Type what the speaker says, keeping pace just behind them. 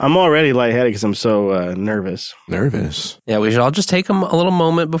I'm already lightheaded because I'm so nervous. Nervous? Yeah, we should all just take a little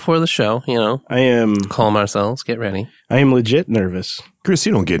moment before the show, I am... Calm ourselves, get ready. I am legit nervous. Chris,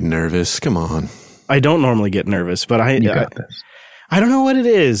 you don't get nervous. Come on. I don't normally get nervous, but I don't know what it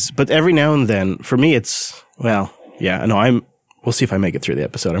is, but every now and then, for me, it's, we'll see if I make it through the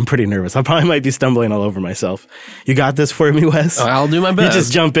episode. I'm pretty nervous. I probably might be stumbling all over myself. You got this for me, Wes? Oh, I'll do my best. You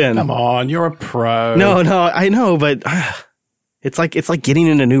just jump in. Come on, you're a pro. No, I know, but it's like getting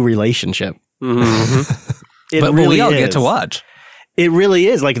in a new relationship. Mm-hmm. But really we all get to watch. It really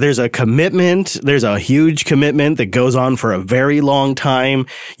is. Like, there's a commitment. There's a huge commitment that goes on for a very long time.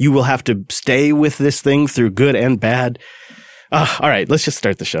 You will have to stay with this thing through good and bad. All right, let's just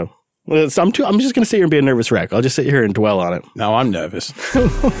start the show. I'm just going to sit here and be a nervous wreck. I'll just sit here and dwell on it. No, I'm nervous.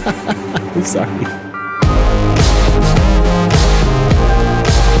 I'm sorry.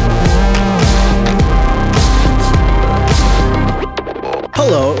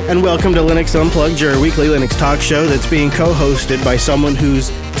 Hello, and welcome to Linux Unplugged, your weekly Linux talk show that's being co-hosted by someone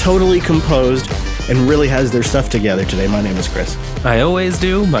who's totally composed and really has their stuff together today. My name is Chris. I always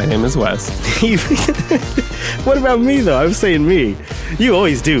do. My name is Wes. What about me, though? I was saying me. You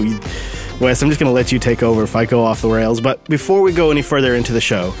always do. Wes, I'm just going to let you take over if I go off the rails. But before we go any further into the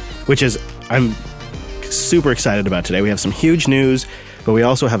show, which is I'm super excited about today, we have some huge news, but we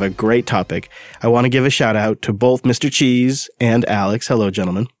also have a great topic. I want to give a shout out to both Mr. Cheese and Alex. Hello,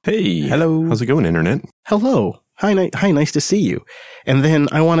 gentlemen. Hey. Hello. How's it going, Internet? Hello. Hi, nice to see you. And then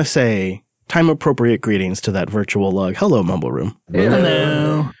I want to say time-appropriate greetings to that virtual lug. Hello, Mumble Room.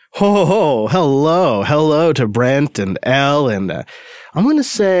 Hello. Oh, hello to Brent and Elle and I'm going to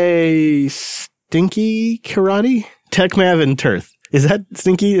say Stinky Karate, TechMav and Turth. Is that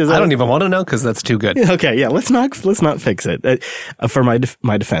Stinky? I don't even want to know because that's too good. Okay, yeah, let's not fix it. For my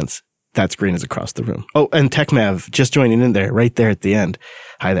defense, that's green is across the room. Oh, and TechMav just joining in there, right there at the end.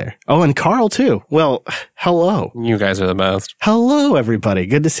 Hi there. Oh, and Carl too. Well, hello. You guys are the best. Hello, everybody.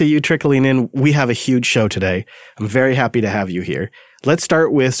 Good to see you trickling in. We have a huge show today. I'm very happy to have you here. Let's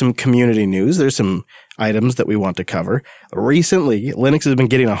start with some community news. There's some items that we want to cover. Recently, Linux has been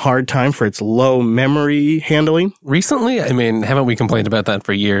getting a hard time for its low memory handling. Recently? I mean, haven't we complained about that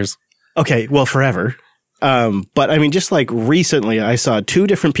for years? Okay, well, forever. But I mean, just like recently, I saw two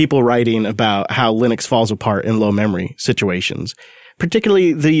different people writing about how Linux falls apart in low memory situations.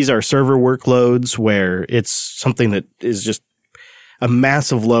 Particularly, these are server workloads where it's something that is just a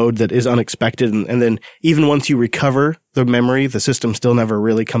massive load that is unexpected. And then even once you recover the memory, the system still never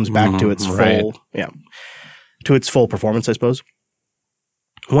really comes back to its full performance, I suppose.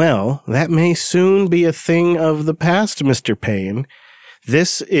 Well, that may soon be a thing of the past, Mr. Payne.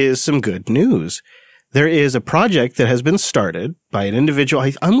 This is some good news. There is a project that has been started by an individual.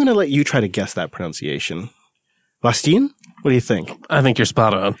 I'm going to let you try to guess that pronunciation. Bastien? What do you think? I think you're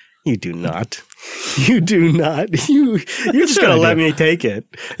spot on. You do not. You do not. You're just going to let me take it.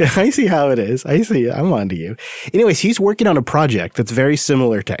 I see how it is. I see. I'm on to you. Anyways, he's working on a project that's very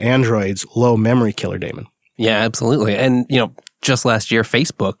similar to Android's low memory killer, Damon. Yeah, absolutely. And, just last year,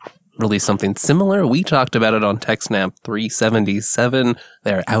 Facebook released something similar. We talked about it on TechSnap 377.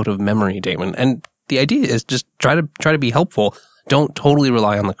 They're out of memory, Damon. And the idea is just try to be helpful. Don't totally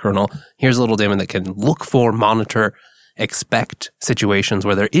rely on the kernel. Here's a little daemon that can look for, monitor, expect situations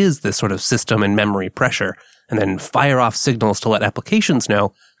where there is this sort of system and memory pressure, and then fire off signals to let applications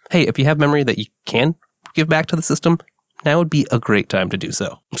know, hey, if you have memory that you can give back to the system, now would be a great time to do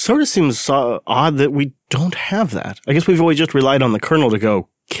so. Sort of seems odd that we don't have that. I guess we've always just relied on the kernel to go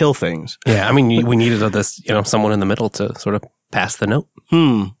kill things. Yeah, I mean, we needed this, someone in the middle to sort of pass the note.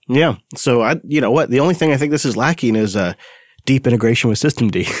 Yeah. So you know what? The only thing I think this is lacking is deep integration with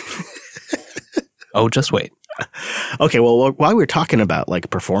systemd. Oh, just wait. Okay, well, while we're talking about like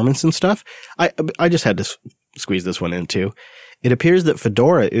performance and stuff, I just had to squeeze this one in too. It appears that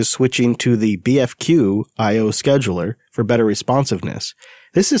Fedora is switching to the BFQ I/O scheduler for better responsiveness.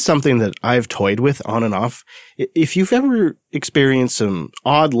 This is something that I've toyed with on and off. If you've ever experienced some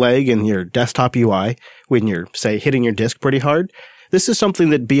odd lag in your desktop UI when you're, say, hitting your disk pretty hard, this is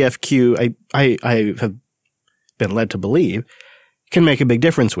something that BFQ, I have been led to believe, can make a big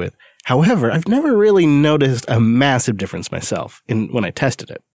difference with. However, I've never really noticed a massive difference myself when I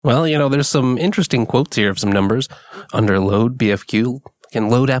tested it. Well, there's some interesting quotes here of some numbers. Under load, BFQ can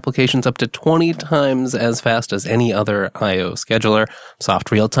load applications up to 20 times as fast as any other I/O scheduler.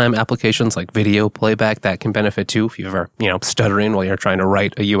 Soft real-time applications like video playback, that can benefit too if you're ever, stuttering while you're trying to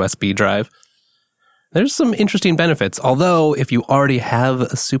write a USB drive. There's some interesting benefits, although if you already have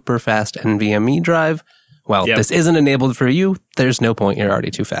a super fast NVMe drive, this isn't enabled for you, there's no point, you're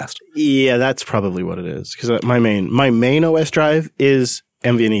already too fast. Yeah, that's probably what it is. Because my main OS drive is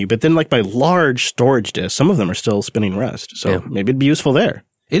NVMe, but then like my large storage disks, some of them are still spinning Rust. So maybe it'd be useful there.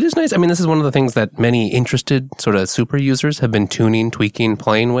 It is nice. I mean, this is one of the things that many interested sort of super users have been tuning, tweaking,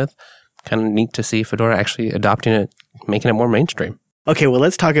 playing with. Kind of neat to see Fedora actually adopting it, making it more mainstream. Okay, well,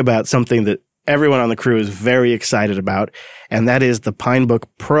 let's talk about something that everyone on the crew is very excited about, and that is the Pinebook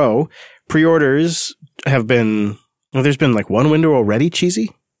Pro. Pre-orders have been, well, there's been like one window already, Cheesy?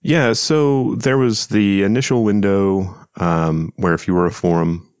 Yeah, so there was the initial window where if you were a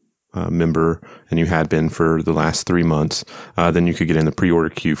forum member and you had been for the last 3 months, then you could get in the pre-order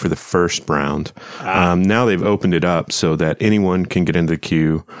queue for the first round. Now they've opened it up so that anyone can get into the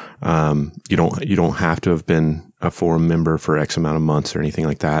queue. You don't have to have been a forum member for X amount of months or anything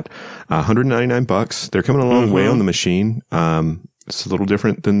like that. $199. They're coming a long way on the machine. It's a little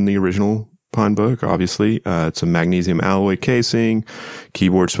different than the original Pinebook, obviously. It's a magnesium alloy casing.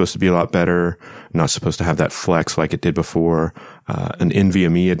 Keyboard's supposed to be a lot better. Not supposed to have that flex like it did before. An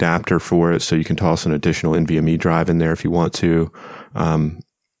NVMe adapter for it, so you can toss an additional NVMe drive in there if you want to.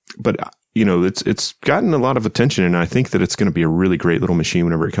 But you know, it's gotten a lot of attention, and I think that it's going to be a really great little machine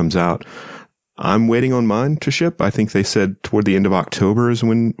whenever it comes out. I'm waiting on mine to ship. I think they said toward the end of October is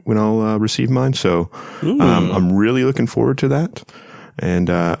when I'll receive mine. So I'm really looking forward to that, and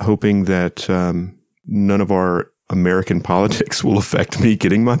hoping that none of our American politics will affect me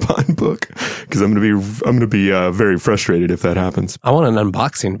getting my Pinebook, because I'm going to be very frustrated if that happens. I want an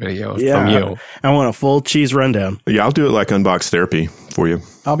unboxing video from you. I want a full cheese rundown. Yeah, I'll do it like Unbox Therapy for you.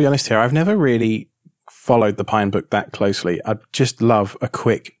 I'll be honest here. I've never really followed the Pinebook that closely. I'd just love a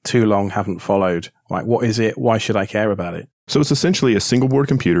quick too long haven't followed. Like, what is it? Why should I care about it? So it's essentially a single board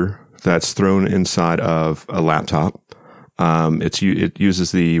computer that's thrown inside of a laptop. It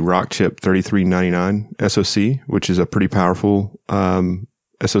uses the Rockchip 3399 SoC, which is a pretty powerful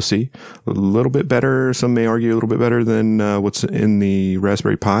SoC. A little bit better, some may argue a little bit better than what's in the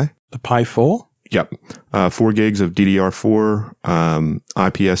Raspberry Pi. The Pi 4? Yep. 4 gigs of DDR4,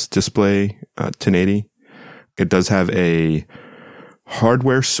 IPS display, 1080. It does have a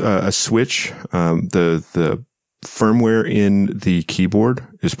hardware a switch. The firmware in the keyboard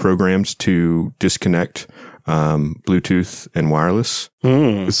is programmed to disconnect Bluetooth and wireless.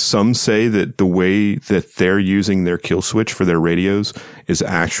 Some say that the way that they're using their kill switch for their radios is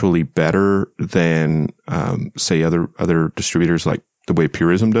actually better than, say, other distributors, like the way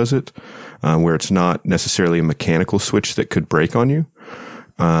Purism does it, where it's not necessarily a mechanical switch that could break on you.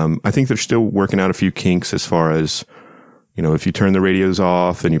 I think they're still working out a few kinks as far as, you know, if you turn the radios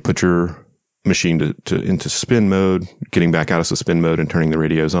off and you put your machine into spin mode, getting back out of spin mode and turning the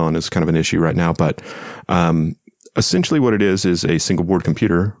radios on is kind of an issue right now. But essentially what it is a single board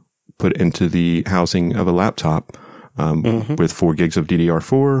computer put into the housing of a laptop with 4 gigs of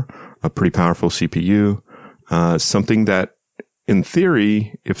DDR4, a pretty powerful CPU, something that in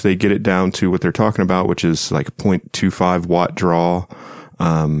theory, if they get it down to what they're talking about, which is like a 0.25 watt draw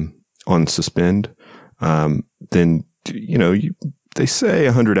on suspend, then, you know, they say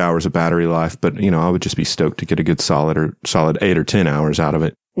 100 hours of battery life, but, you know, I would just be stoked to get a good solid 8 or 10 hours out of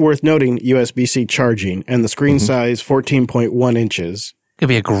it. Worth noting, USB-C charging, and the screen size 14.1 inches. Could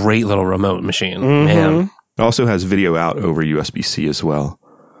be a great little remote machine. Man. It also has video out over USB-C as well.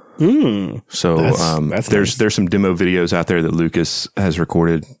 So that's there's nice. some demo videos out there that Lucas has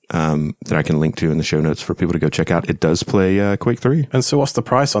recorded that I can link to in the show notes for people to go check out. It does play Quake 3. And so what's the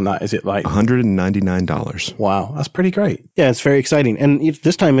price on that? Is it like $199? Wow, that's pretty great. Yeah, it's very exciting. And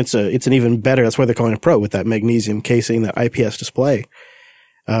this time it's an even better, that's why they're calling it Pro, with that magnesium casing, that IPS display.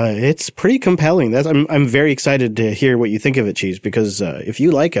 It's pretty compelling. I'm very excited to hear what you think of it, Cheese, because if you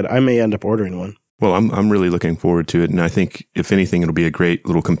like it, I may end up ordering one. Well, I'm really looking forward to it, and I think if anything, it'll be a great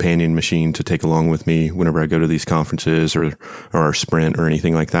little companion machine to take along with me whenever I go to these conferences or our sprint or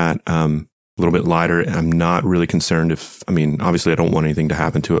anything like that. A little bit lighter. I'm not really concerned obviously I don't want anything to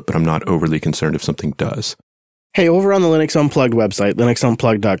happen to it, but I'm not overly concerned if something does. Hey, over on the Linux Unplugged website,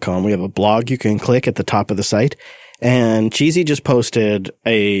 linuxunplugged.com, we have a blog you can click at the top of the site. And Cheesy just posted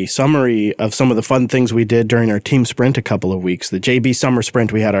a summary of some of the fun things we did during our team sprint a couple of weeks. The JB Summer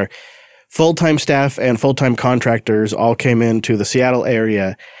Sprint, we had our full-time staff and full-time contractors all came into the Seattle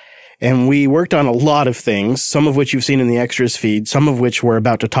area, and we worked on a lot of things, some of which you've seen in the extras feed, some of which we're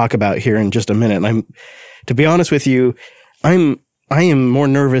about to talk about here in just a minute. And to be honest with you, I am more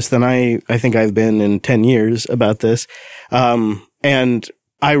nervous than I think I've been in 10 years about this. And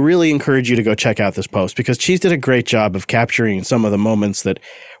I really encourage you to go check out this post, because Cheese did a great job of capturing some of the moments that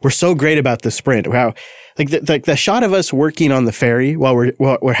were so great about the sprint. How, like the shot of us working on the ferry while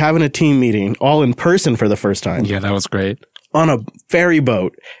we're having a team meeting all in person for the first time. Yeah, that was great. on a ferry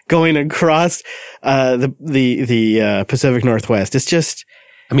boat going across the Pacific Northwest. It's just...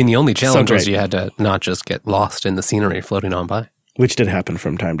 I mean, the only challenge So was great. you had to not just get lost in the scenery floating on by. Which did happen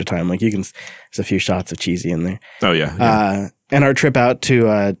from time to time. Like there's a few shots of Cheesy in there. Oh yeah. And our trip out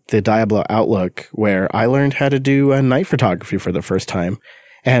to the Diablo Outlook, where I learned how to do night photography for the first time,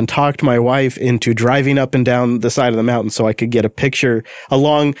 and talked my wife into driving up and down the side of the mountain so I could get a picture, a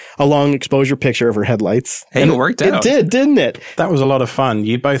long exposure picture of her headlights. Hey, And it worked out. It did, didn't it? That was a lot of fun.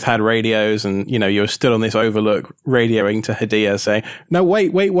 You both had radios and, you were still on this overlook radioing to Hadia saying, no,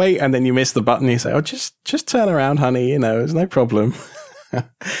 wait. And then you miss the button. You say, oh, just turn around, honey. It's no problem.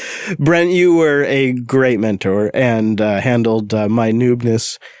 Brent, you were a great mentor and handled my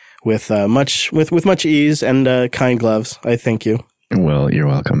noobness with much ease and kind gloves. I thank you. Well, you're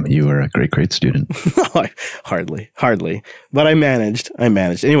welcome. You were a great student. Hardly. But I managed.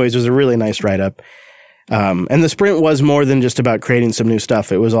 Anyways, it was a really nice write-up. And the sprint was more than just about creating some new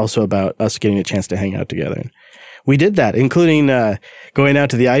stuff. It was also about us getting a chance to hang out together. We did that, including going out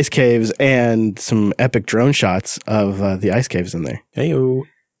to the ice caves and some epic drone shots of the ice caves in there. Hey-o.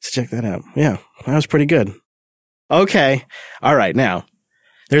 So check that out. Yeah, that was pretty good. Okay. All right. Now,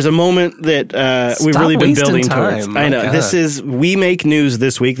 there's a moment that we've Stop really been wasting building time. towards. My I know. God. We make news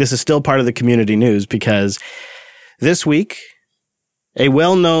this week. This is still part of the community news because this week, a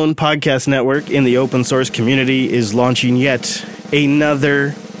well-known podcast network in the open source community is launching yet another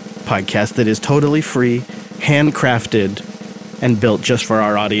podcast that is totally free, handcrafted, and built just for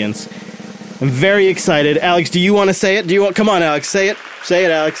our audience. I'm very excited. Alex, do you want to say it? Come on, Alex. Say it. Say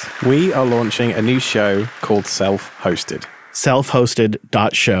it, Alex. We are launching a new show called Self-Hosted.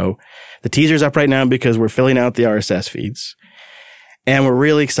 Self-hosted.show. The teaser's up right now because we're filling out the RSS feeds. And we're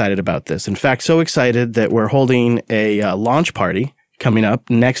really excited about this. In fact, so excited that we're holding a launch party coming up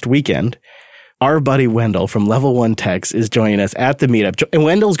next weekend. Our buddy Wendell from Level 1 Techs is joining us at the meetup. And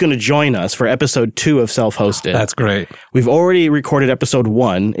Wendell's going to join us for episode 2 of Self-Hosted. That's great. We've already recorded episode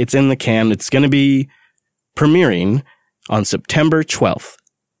 1. It's in the can. It's going to be premiering on September 12th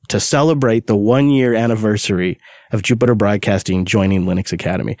to celebrate the 1-year anniversary of Jupiter Broadcasting joining Linux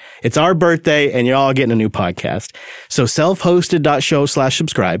Academy. It's our birthday, and you're all getting a new podcast. So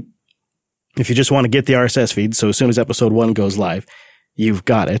selfhosted.show/subscribe. If you just want to get the RSS feed, so as soon as episode 1 goes live, you've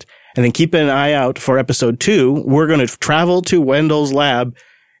got it. And then keep an eye out for episode 2. We're going to travel to Wendell's lab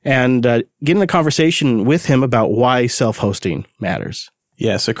and get in a conversation with him about why self-hosting matters.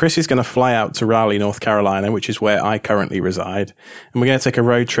 Yeah, so Chris is going to fly out to Raleigh, North Carolina, which is where I currently reside. And we're going to take a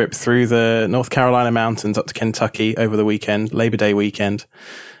road trip through the North Carolina mountains up to Kentucky over the weekend, Labor Day weekend.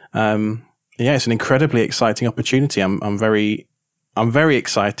 Yeah, it's an incredibly exciting opportunity. I'm very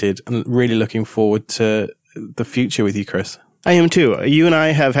excited and really looking forward to the future with you, Chris. I am too. You and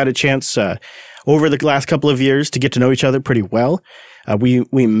I have had a chance over the last couple of years to get to know each other pretty well. We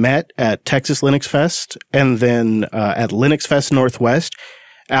met at Texas Linux Fest and then at Linux Fest Northwest.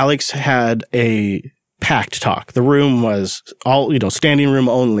 Alex had a packed talk. The room was all, standing room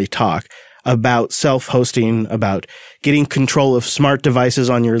only talk about self-hosting, about getting control of smart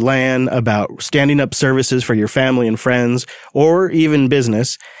devices on your LAN, about standing up services for your family and friends or even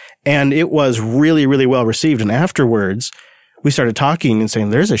business. And it was really, really well received. And afterwards, we started talking and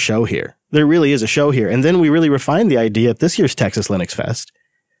saying, there's a show here. There really is a show here. And then we really refined the idea at this year's Texas Linux Fest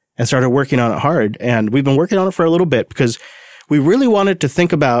and started working on it hard. And we've been working on it for a little bit because we really wanted to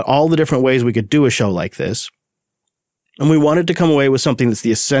think about all the different ways we could do a show like this. And we wanted to come away with something that's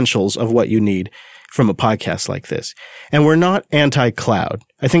the essentials of what you need from a podcast like this. And we're not anti-cloud.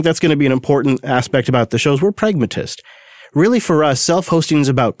 I think that's going to be an important aspect about the shows. We're pragmatist. Really, for us, self-hosting is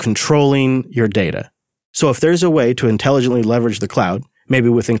about controlling your data. So if there's a way to intelligently leverage the cloud, maybe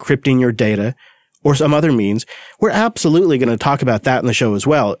with encrypting your data or some other means, we're absolutely going to talk about that in the show as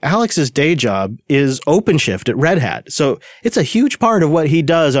well. Alex's day job is OpenShift at Red Hat. So it's a huge part of what he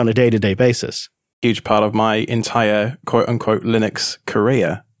does on a day-to-day basis. Huge part of my entire quote unquote Linux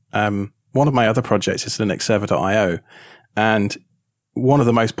career. One of my other projects is linuxserver.io. And one of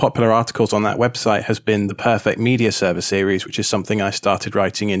the most popular articles on that website has been the Perfect Media Server series, which is something I started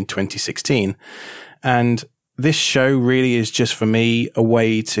writing in 2016. And this show really is just for me a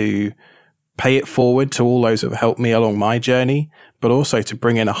way to pay it forward to all those that have helped me along my journey, but also to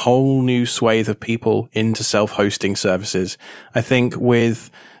bring in a whole new swathe of people into self-hosting services. I think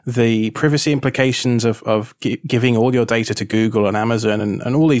with the privacy implications of giving all your data to Google and Amazon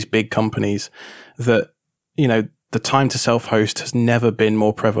and all these big companies, that, the time to self-host has never been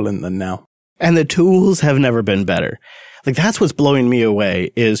more prevalent than now. And the tools have never been better. Like, that's what's blowing me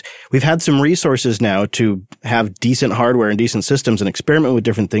away is we've had some resources now to have decent hardware and decent systems and experiment with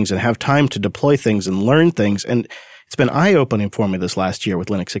different things and have time to deploy things and learn things. And It's been eye-opening for me this last year with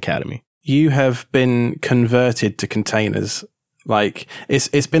Linux Academy. You have been converted to containers. Like,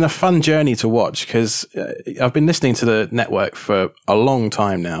 it's been a fun journey to watch because I've been listening to the network for a long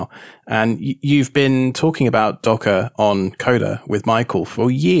time now, and you've been talking about Docker on Coda with Michael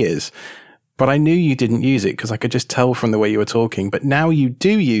for years, but I knew you didn't use it because I could just tell from the way you were talking. But now you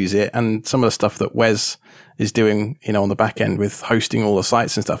do use it, and some of the stuff that Wes is doing, on the back end with hosting all the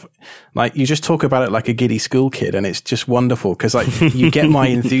sites and stuff. Like, you just talk about it like a giddy school kid, and it's just wonderful because you get my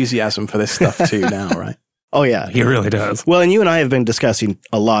enthusiasm for this stuff too now, right? Oh, yeah. He really does. Well, and you and I have been discussing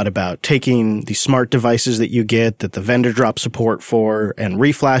a lot about taking the smart devices that you get, that the vendor drops support for, and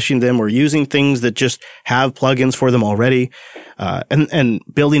reflashing them or using things that just have plugins for them already, and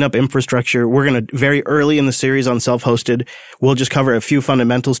building up infrastructure. We're going to, very early in the series on self-hosted, we'll just cover a few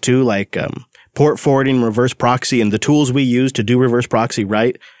fundamentals too, like port forwarding, reverse proxy, and the tools we use to do reverse proxy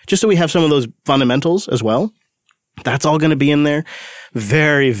right, just so we have some of those fundamentals as well. That's all going to be in there.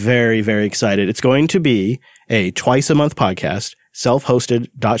 Very, very, very excited. It's going to be a twice-a-month podcast,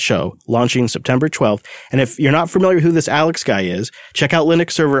 self-hosted.show, launching September 12th. And if you're not familiar with who this Alex guy is, check out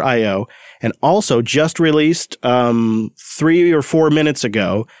Linux Server IO. And also just released 3 or 4 minutes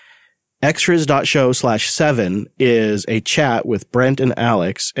ago, extras.show/7 is a chat with Brent and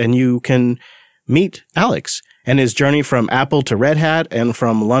Alex, and you can meet Alex and his journey from Apple to Red Hat and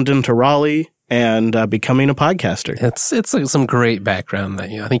from London to Raleigh, and becoming a podcaster. It's like some great background that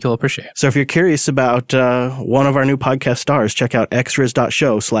I think you'll appreciate. So if you're curious about one of our new podcast stars, check out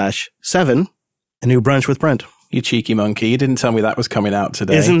extras.show/7, a new brunch with Brent. You cheeky monkey. You didn't tell me that was coming out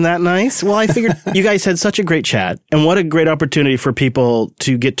today. Isn't that nice? Well, I figured you guys had such a great chat, and what a great opportunity for people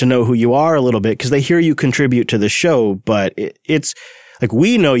to get to know who you are a little bit, because they hear you contribute to the show, but it's like,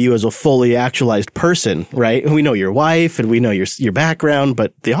 we know you as a fully actualized person, right? We know your wife and we know your background,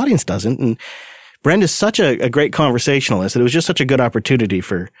 but the audience doesn't. And Brent is such a great conversationalist that it was just such a good opportunity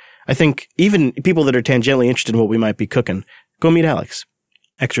for, I think, even people that are tangentially interested in what we might be cooking. Go meet Alex.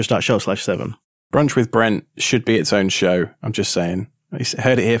 Extras.show/7. Brunch with Brent should be its own show. I'm just saying. I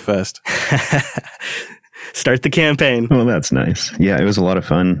heard it here first. Start the campaign. Well, that's nice. Yeah, it was a lot of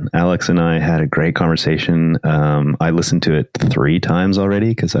fun. Alex and I had a great conversation. I listened to it 3 times already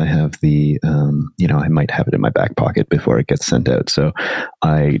because I have the, I might have it in my back pocket before it gets sent out. So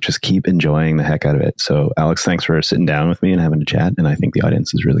I just keep enjoying the heck out of it. So Alex, thanks for sitting down with me and having a chat. And I think the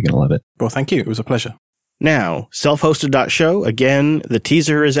audience is really going to love it. Well, thank you. It was a pleasure. Now, self-hosted.show. Again, the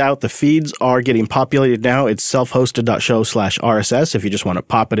teaser is out. The feeds are getting populated now. It's self-hosted.show/RSS if you just want to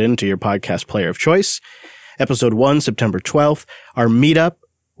pop it into your podcast player of choice. Episode 1, September 12th. Our meetup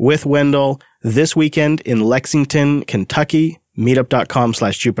with Wendell this weekend in Lexington, Kentucky.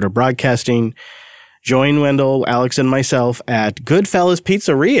 Meetup.com/Jupiter Broadcasting. Join Wendell, Alex, and myself at Goodfellas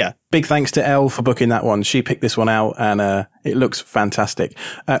Pizzeria. Big thanks to Elle for booking that one. She picked this one out, and it looks fantastic.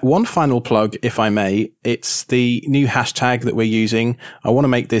 One final plug, if I may. It's the new hashtag that we're using. I want to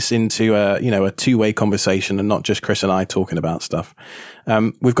make this into a two-way conversation and not just Chris and I talking about stuff.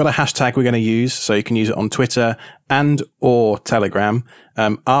 We've got a hashtag we're going to use, so you can use it on Twitter and or Telegram.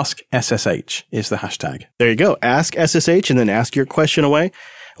 Ask SSH is the hashtag. There you go. Ask SSH and then ask your question away.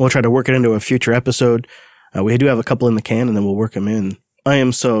 We'll try to work it into a future episode. We do have a couple in the can, and then we'll work them in. I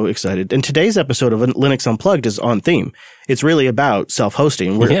am so excited. And today's episode of Linux Unplugged is on theme. It's really about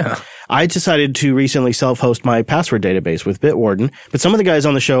self-hosting. I decided to recently self-host my password database with Bitwarden, but some of the guys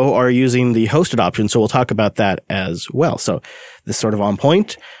on the show are using the hosted option, so we'll talk about that as well. So this is sort of on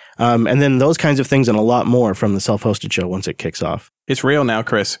point. And then those kinds of things and a lot more from the self-hosted show once it kicks off. It's real now,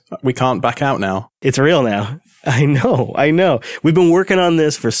 Chris. We can't back out now. It's real now. I know. We've been working on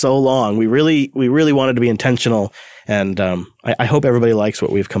this for so long. We really wanted to be intentional, and I hope everybody likes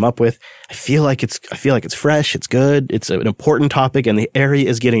what we've come up with. I feel like it's fresh. It's good. It's an important topic, and the area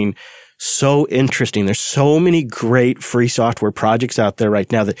is getting so interesting. There's so many great free software projects out there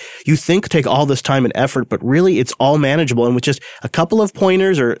right now that you think take all this time and effort, but really it's all manageable. And with just a couple of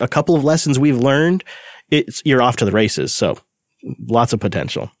pointers or a couple of lessons we've learned, you're off to the races. So lots of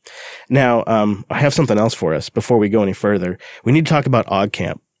potential. Now, I have something else for us before we go any further. We need to talk about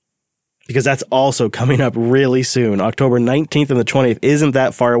OggCamp, because that's also coming up really soon. October 19th and the 20th isn't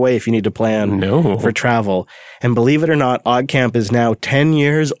that far away if you need to plan for travel. And believe it or not, OggCamp is now 10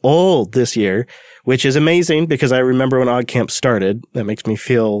 years old this year, which is amazing because I remember when OggCamp started. That makes me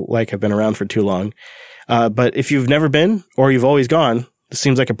feel like I've been around for too long. But if you've never been or you've always gone, this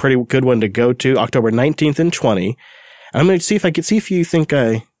seems like a pretty good one to go to. October 19th and 20th. I'm going to see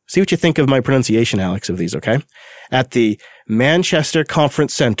what you think of my pronunciation, Alex, of these, okay? At the Manchester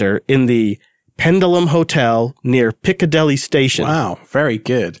Conference Center in the Pendulum Hotel near Piccadilly Station. Wow, very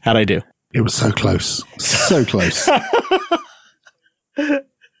good. How'd I do? It was so close. So close.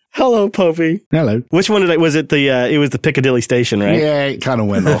 Hello, Popey. Hello. Which one was it? It was the Piccadilly station, right? Yeah, it kind of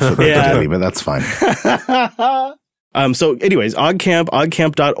went off at Piccadilly, but that's fine. So anyways, OggCamp,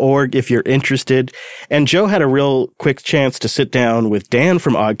 oggcamp.org if you're interested. And Joe had a real quick chance to sit down with Dan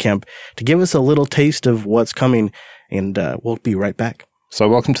from OggCamp to give us a little taste of what's coming. And we'll be right back. So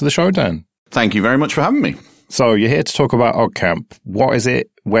welcome to the show, Dan. Thank you very much for having me. So you're here to talk about OggCamp. What is it?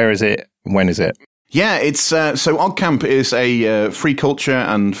 Where is it? When is it? Yeah, it's so OggCamp is a free culture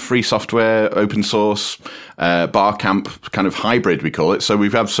and free software, open source bar camp kind of hybrid, we call it. So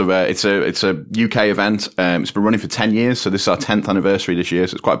we've had it's a UK event. It's been running for 10 years, so this is our 10th anniversary this year.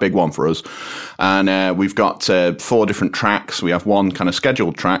 So it's quite a big one for us. And we've got 4 different tracks. We have one kind of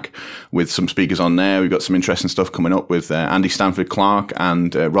scheduled track with some speakers on there. We've got some interesting stuff coming up with Andy Stanford Clark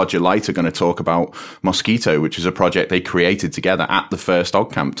and Roger Light are going to talk about Mosquito, which is a project they created together at the first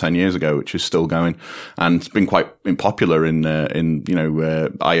OggCamp 10 years ago, which is still going. And it's been quite popular in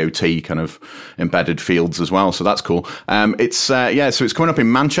IoT kind of embedded fields as well. So that's cool. So it's coming up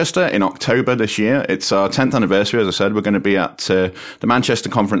in Manchester in October this year. It's our 10th anniversary. As I said, we're going to be at the Manchester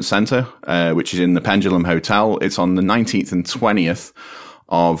Conference Centre, which is in the Pendulum Hotel. It's on the 19th and 20th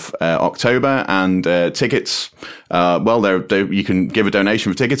of October, and tickets, you can give a donation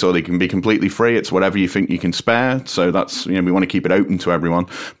for tickets, or they can be completely free. It's whatever you think you can spare. So that's, we want to keep it open to everyone,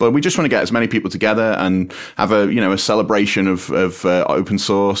 but we just want to get as many people together and have a celebration of open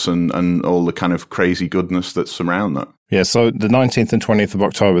source and all the kind of crazy goodness that's around that. Yeah, so the 19th and 20th of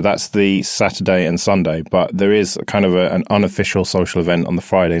October, that's the Saturday and Sunday, but there is kind of an unofficial social event on the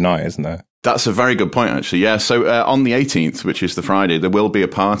Friday night, isn't there? That's a very good point, actually. Yeah. So on the 18th, which is the Friday, there will be a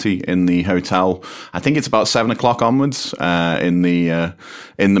party in the hotel. I think it's about 7:00 onwards in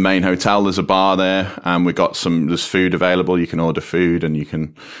the main hotel. There's a bar there, and we've got there's food available. You can order food and you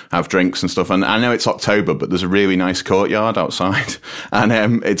can have drinks and stuff. And I know it's October, but there's a really nice courtyard outside,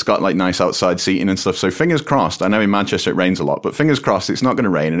 and it's got like nice outside seating and stuff. So fingers crossed. I know in Manchester it rains a lot, but fingers crossed it's not going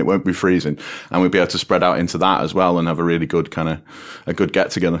to rain and it won't be freezing, and we'll be able to spread out into that as well and have a really good a good get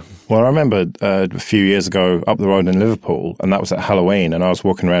together. Well, I remember a few years ago up the road in Liverpool, and that was at Halloween, and I was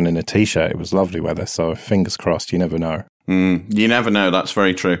walking around in a t-shirt. It was lovely weather, so fingers crossed. You never know. You never know. That's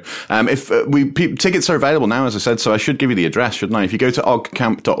very true. Tickets are available now, as I said, so I should give you the address, shouldn't I? If you go to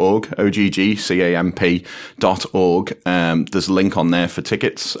oggcamp.org, oggcamp.org, there's a link on there for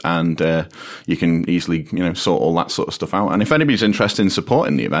tickets, and you can easily, sort all that sort of stuff out. And if anybody's interested in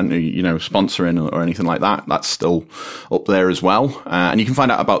supporting the event, sponsoring or anything like that, that's still up there as well. And you can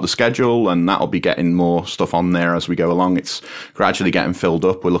find out about the schedule, and that'll be getting more stuff on there as we go along. It's gradually getting filled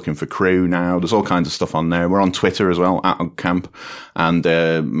up. We're looking for crew now. There's all kinds of stuff on there. We're on Twitter as well, at OggCamp, and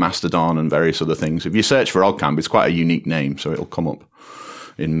Mastodon and various other things. If you search for OggCamp, it's quite a unique name, so it'll come up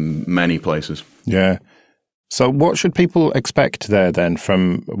in many places. Yeah. So what should people expect there then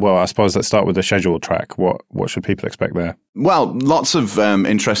I suppose let's start with the scheduled track. What should people expect there? Well, lots of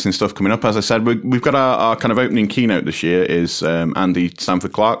interesting stuff coming up. As I said, we've got our kind of opening keynote this year is Andy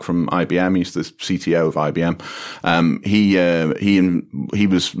Stanford Clark from IBM. He's the CTO of IBM. He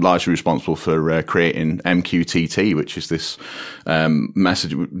was largely responsible for creating MQTT, which is this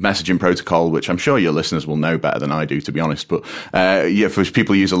messaging protocol, which I'm sure your listeners will know better than I do, to be honest. But which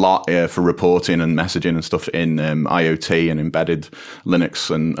people use a lot for reporting and messaging and stuff in IoT and embedded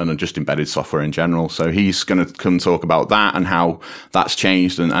Linux and just embedded software in general. So he's going to come talk about that and how that's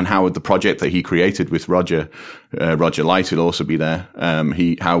changed and how the project that he created with Roger Light will also be there.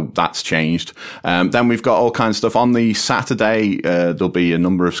 How that's changed. Then we've got all kinds of stuff on the Saturday. There'll be a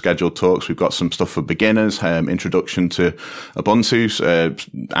number of scheduled talks. We've got some stuff for beginners, introduction to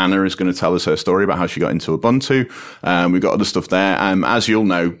Ubuntu. Anna is going to tell us her story about how she got into Ubuntu. We've got other stuff there. As you'll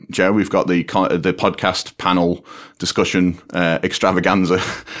know, Joe, we've got the podcast panel discussion extravaganza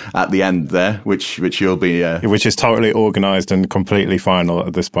at the end there, which you'll be which is totally organized and completely final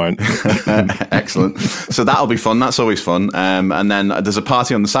at this point. Excellent. So that'll be fun. That's always fun. And then there's a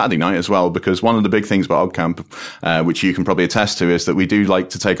party on the Saturday night as well, because one of the big things about OggCamp, which you can probably attest to, is that we do like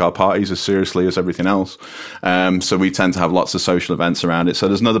to take our parties as seriously as everything else. So we tend to have lots of social events around it. So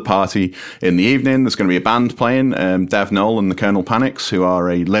there's another party in the evening. There's going to be a band playing, Dev Knoll and the Kernel Panics, who are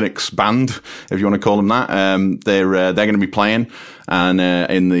a Linux band, if you want to call them that. They're going to be playing, and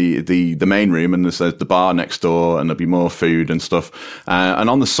in the main room, and there's the bar next door, and there'll be more food and stuff. And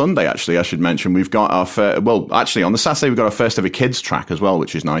on the Sunday, actually, I should mention, we've got on the Saturday we've got our first ever kids track as well,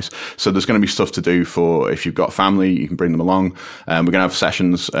 which is nice. So there's going to be stuff to do for if you've got family, you can bring them along. We're going to have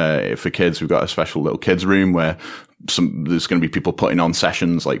sessions for kids. We've got a special little kids room where there's going to be people putting on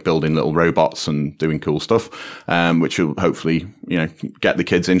sessions like building little robots and doing cool stuff, which will hopefully, get the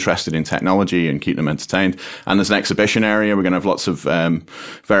kids interested in technology and keep them entertained. And there's an exhibition area. We're going to have lots of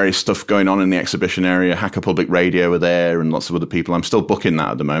various stuff going on in the exhibition area. Hacker Public Radio are there and lots of other people. I'm still booking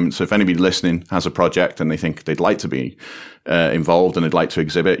that at the moment. So if anybody listening has a project and they think they'd like to be involved and they'd like to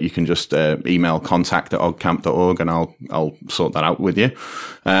exhibit, you can just email contact@ogcamp.org and I'll sort that out with you.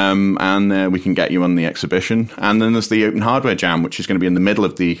 And we can get you on the exhibition. And then there's the Open Hardware Jam, which is going to be in the middle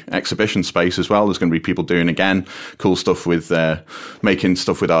of the exhibition space as well. There's going to be people doing, again, cool stuff with making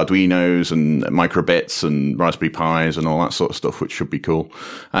stuff with Arduinos and microbits and Raspberry Pis and all that sort of stuff, which should be cool.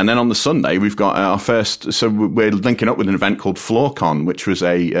 And then on the Sunday, we've got our first, so we're linking up with an event called FloorCon, which was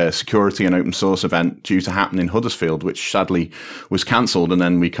a security and open source event due to happen in Huddersfield, which sadly was cancelled. And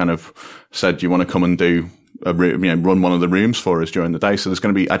then we kind of said, do you want to come and do a room, run one of the rooms for us during the day? So there's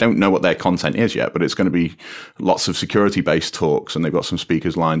going to be, I don't know what their content is yet, but it's going to be lots of security based talks, and they've got some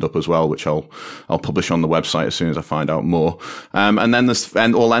speakers lined up as well, which I'll publish on the website as soon as I find out more. And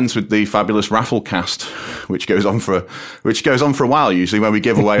then all ends with the fabulous Rafflecast, which goes on for a while usually, where we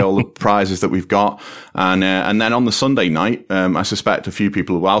give away all the prizes that we've got. And then on the Sunday night, I suspect a few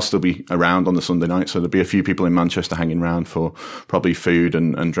people will still be around on the Sunday night. So there'll be a few people in Manchester hanging around for probably food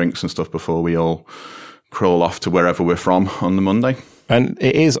and drinks and stuff before we all crawl off to wherever we're from on the Monday. And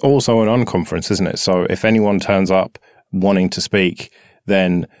it is also an unconference, isn't it? So if anyone turns up wanting to speak,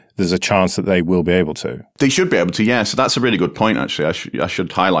 then there's a chance that they will be able to. They should be able to, yeah. So that's a really good point, actually. I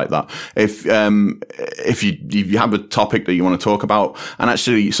should highlight that. If you have a topic that you want to talk about, and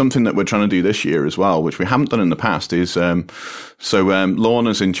actually something that we're trying to do this year as well, which we haven't done in the past, is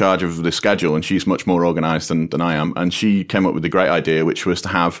Lorna's in charge of the schedule, and she's much more organised than I am. And she came up with a great idea, which was to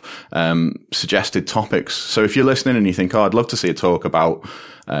have suggested topics. So if you're listening and you think, I'd love to see a talk about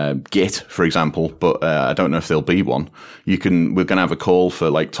Git, for example, but I don't know if there'll be one. We're going to have a call for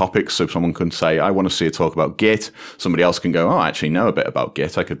like topics, so someone can say, I want to see a talk about Git. Somebody else can go, I actually know a bit about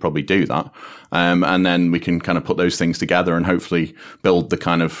Git. I could probably do that. And then we can kind of put those things together and hopefully build the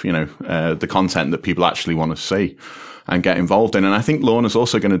kind of, the content that people actually want to see and get involved in. And I think Lorna's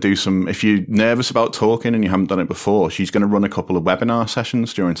also going to do some, if you're nervous about talking and you haven't done it before, she's going to run a couple of webinar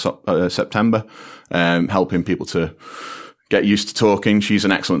sessions during September, helping people to get used to talking. She's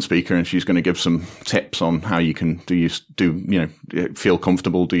an excellent speaker, and she's going to give some tips on how you can feel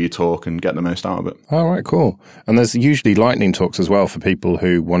comfortable, do your talk, and get the most out of it. All right, cool. And there's usually lightning talks as well for people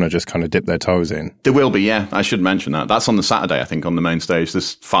who want to just kind of dip their toes in. There will be, yeah. I should mention that. That's on the Saturday, I think, on the main stage.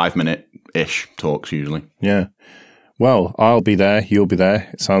 There's 5-minute-ish talks usually. Yeah. Well, I'll be there. You'll be there.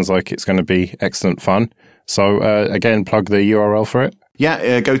 It sounds like it's going to be excellent fun. So again, plug the URL for it.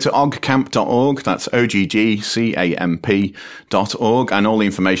 Yeah, go to ogcamp.org. That's OGGCAMP.org, and all the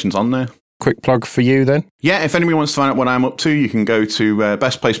information's on there. Quick plug for you then. Yeah, if anybody wants to find out what I'm up to, you can go to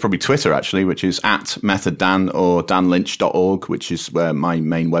best place probably Twitter actually, which is @MethodDan, or danlynch.org, which is my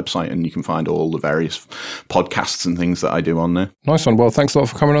main website, and you can find all the various podcasts and things that I do on there. Nice one. Well, thanks a lot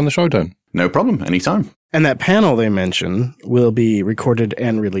for coming on the show, Dan. No problem. Anytime. And that panel they mentioned will be recorded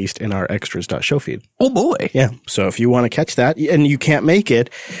and released in our extras.show feed. Oh, boy. Yeah. So if you want to catch that and you can't make it,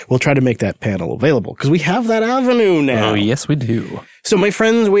 we'll try to make that panel available because we have that avenue now. Oh, yes, we do. So, my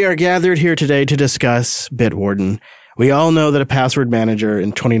friends, we are gathered here today to discuss Bitwarden. We all know that a password manager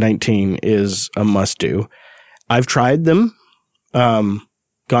in 2019 is a must-do. I've tried them,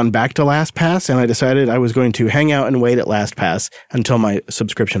 gone back to LastPass, and I decided I was going to hang out and wait at LastPass until my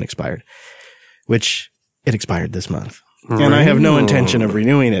subscription expired, which it expired this month. And I have no intention of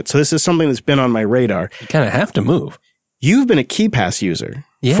renewing it. So this is something that's been on my radar. You kind of have to move. You've been a KeePass user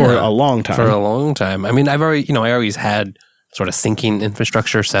for a long time. For a long time. I mean, I always had sort of syncing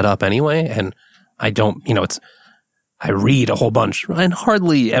infrastructure set up anyway, and I don't, I read a whole bunch and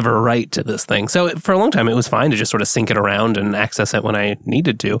hardly ever write to this thing. So for a long time, it was fine to just sort of sync it around and access it when I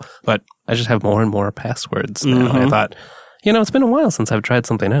needed to, but I just have more and more passwords now. Mm-hmm. I thought, it's been a while since I've tried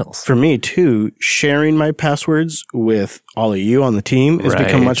something else. For me, too, sharing my passwords with all of you on the team has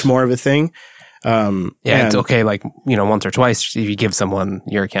become much more of a thing. It's okay, once or twice if you give someone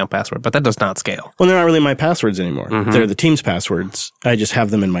your account password, but that does not scale. Well, they're not really my passwords anymore. Mm-hmm. They're the team's passwords. I just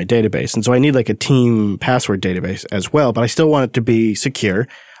have them in my database. And so I need a team password database as well, but I still want it to be secure.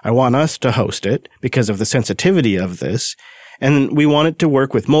 I want us to host it because of the sensitivity of this. And we want it to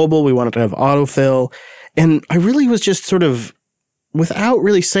work with mobile. We want it to have autofill. And I really was just sort of, without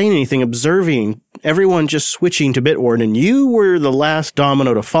really saying anything, observing everyone just switching to Bitwarden. And you were the last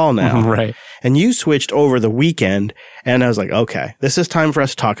domino to fall now. Right. And you switched over the weekend. And I was like, okay, this is time for us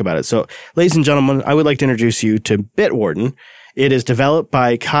to talk about it. So, ladies and gentlemen, I would like to introduce you to Bitwarden. It is developed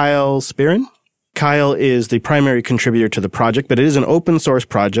by Kyle Spearin. Kyle is the primary contributor to the project, but it is an open source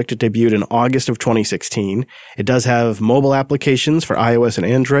project. It debuted in August of 2016. It does have mobile applications for iOS and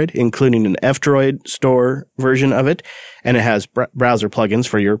Android, including an F-Droid store version of it, and it has browser plugins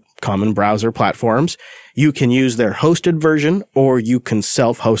for your common browser platforms. You can use their hosted version, or you can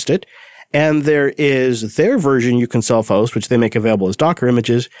self-host it. And there is their version you can self-host, which they make available as Docker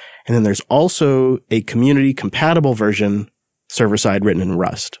images. And then there's also a community-compatible version server-side written in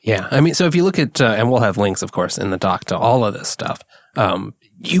Rust. Yeah. I mean, so if you look at, and we'll have links, of course, in the doc to all of this stuff,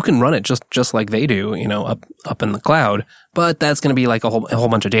 you can run it just like they do, up in the cloud, but that's going to be like a whole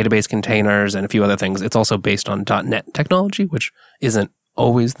bunch of database containers and a few other things. It's also based on .NET technology, which isn't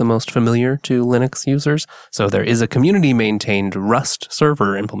always the most familiar to Linux users. So there is a community-maintained Rust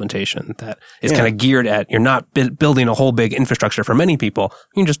server implementation that is kind of geared at, you're not building a whole big infrastructure for many people.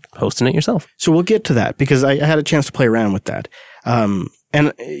 You're just hosting it yourself. So we'll get to that because I had a chance to play around with that.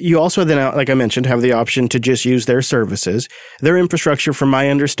 And you also then, like I mentioned, have the option to just use their services. Their infrastructure, from my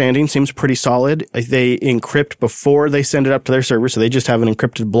understanding, seems pretty solid. They encrypt before they send it up to their server, so they just have an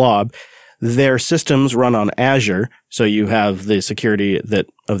encrypted blob. Their systems run on Azure, so you have the security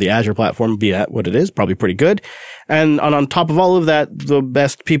of the Azure platform be at what it is, probably pretty good. And on top of all of that, the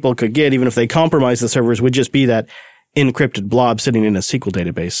best people could get, even if they compromise the servers, would just be that encrypted blob sitting in a SQL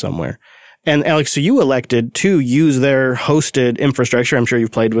database somewhere. And Alex, so you elected to use their hosted infrastructure. I'm sure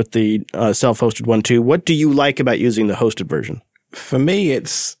you've played with the self-hosted one too. What do you like about using the hosted version? For me,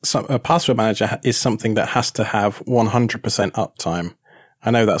 a password manager is something that has to have 100% uptime. I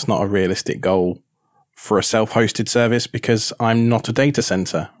know that's not a realistic goal for a self-hosted service because I'm not a data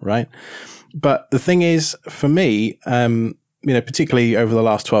center, right? But the thing is, for me, particularly over the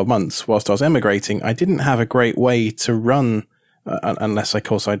last 12 months, whilst I was emigrating, I didn't have a great way to run, unless, of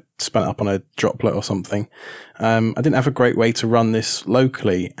course, I spun it up on a droplet or something. I didn't have a great way to run this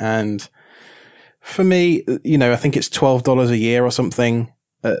locally. And for me, I think it's $12 a year or something.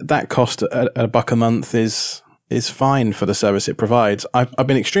 That cost a $1 a month is fine for the service it provides. I've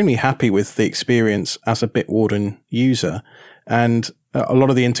been extremely happy with the experience as a Bitwarden user, and a lot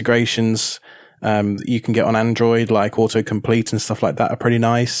of the integrations that you can get on Android, like autocomplete and stuff like that, are pretty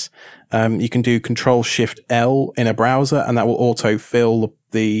nice. You can do Control-Shift-L in a browser, and that will auto-fill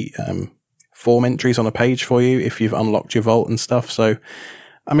the form entries on a page for you if you've unlocked your Vault and stuff. So,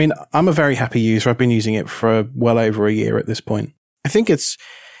 I mean, I'm a very happy user. I've been using it for well over a year at this point. I think it's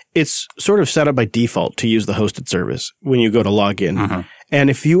sort of set up by default to use the hosted service when you go to log in. Mm-hmm. And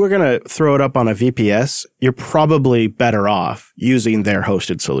if you were going to throw it up on a VPS, you're probably better off using their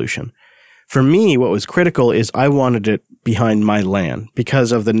hosted solution. For me, what was critical is I wanted it behind my LAN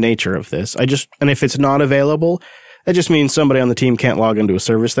because of the nature of this. And if it's not available, that just means somebody on the team can't log into a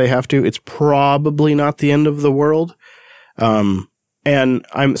service they have to. It's probably not the end of the world. And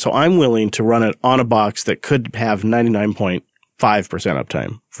I'm willing to run it on a box that could have 99.5%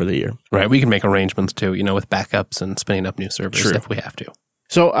 uptime for the year. Right. We can make arrangements too, with backups and spinning up new servers if we have to.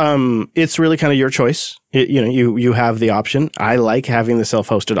 So, it's really kind of your choice. You have the option. I like having the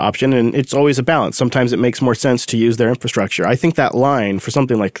self-hosted option, and it's always a balance. Sometimes it makes more sense to use their infrastructure. I think that line for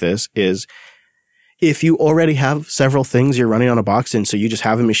something like this is if you already have several things you're running on a box, and so you just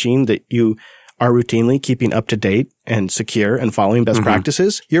have a machine that you are routinely keeping up to date and secure and following best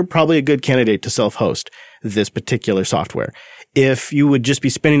practices, you're probably a good candidate to self-host this particular software. If you would just be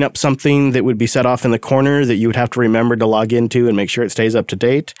spinning up something that would be set off in the corner that you would have to remember to log into and make sure it stays up to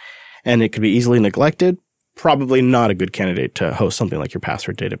date, and it could be easily neglected, probably not a good candidate to host something like your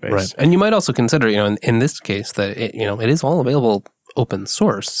password database. Right. And you might also consider, in this case that it is all available open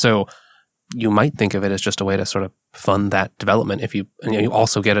source. So you might think of it as just a way to sort of fund that development and you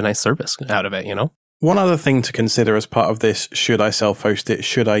also get a nice service out of it, One other thing to consider as part of this, should I self-host it,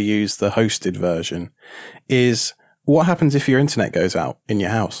 should I use the hosted version, is what happens if your internet goes out in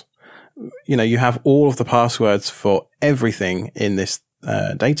your house? You have all of the passwords for everything in this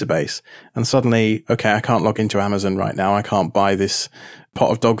database, and suddenly, okay, I can't log into Amazon right now. I can't buy this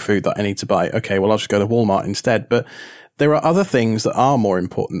pot of dog food that I need to buy. Okay, well, I'll just go to Walmart instead. But there are other things that are more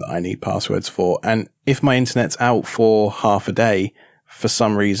important that I need passwords for. And if my internet's out for half a day for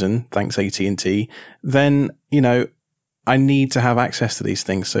some reason, thanks AT&T, then, I need to have access to these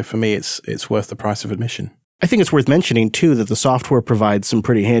things. So for me, it's worth the price of admission. I think it's worth mentioning, too, that the software provides some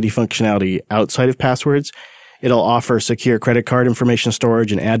pretty handy functionality outside of passwords. It'll offer secure credit card information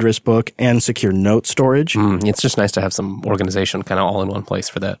storage, an address book, and secure note storage. It's just nice to have some organization kind of all in one place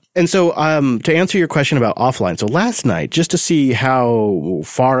for that. And so to answer your question about offline, so last night, just to see how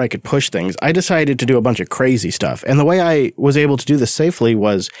far I could push things, I decided to do a bunch of crazy stuff. And the way I was able to do this safely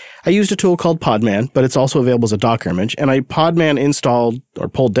was I used a tool called Podman, but it's also available as a Docker image. And I Podman installed or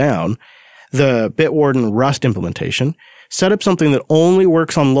pulled down the Bitwarden Rust implementation, set up something that only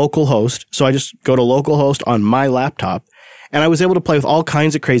works on localhost. So I just go to localhost on my laptop, and I was able to play with all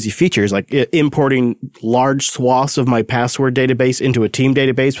kinds of crazy features, like importing large swaths of my password database into a team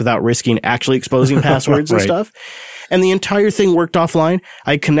database without risking actually exposing passwords and stuff. And the entire thing worked offline.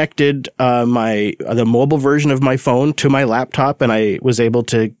 I connected the mobile version of my phone to my laptop, and I was able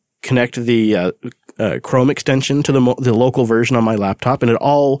to connect the Chrome extension to the local version on my laptop, and it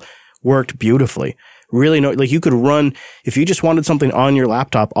all worked beautifully. Really, like you could run, if you just wanted something on your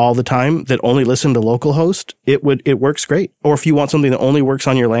laptop all the time that only listened to localhost, it works great. Or if you want something that only works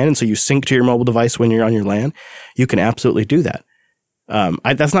on your LAN, and so you sync to your mobile device when you're on your LAN, you can absolutely do that.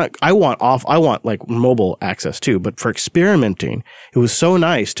 I want like mobile access too, but for experimenting, it was so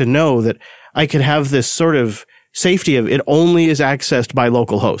nice to know that I could have this sort of safety of it only is accessed by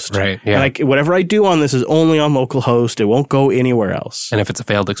localhost. Right. Yeah. And whatever I do on this is only on localhost. It won't go anywhere else. And if it's a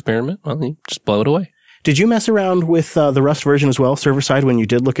failed experiment, well, you just blow it away. Did you mess around with the Rust version as well, server side, when you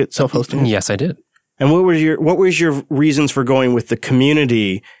did look at self-hosting? Yes, I did. And what was your reasons for going with the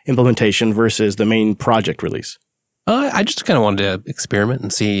community implementation versus the main project release? I just kind of wanted to experiment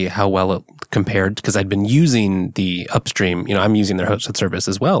and see how well it compared, because I'd been using the upstream. I'm using their hosted service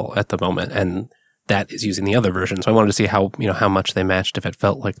as well at the moment, and that is using the other version. So I wanted to see how much they matched, if it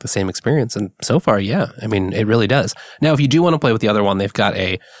felt like the same experience. And so far, yeah, I mean, it really does. Now, if you do want to play with the other one, they've got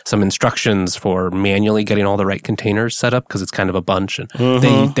some instructions for manually getting all the right containers set up, because it's kind of a bunch, and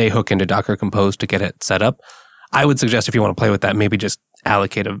they hook into Docker Compose to get it set up. I would suggest, if you want to play with that, maybe just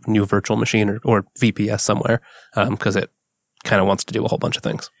allocate a new virtual machine or VPS somewhere, because it kind of wants to do a whole bunch of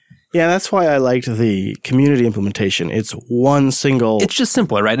things. Yeah, that's why I liked the community implementation. It's one single... It's just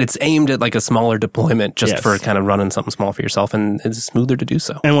simpler, right? It's aimed at like a smaller deployment just for kind of running something small for yourself, and it's smoother to do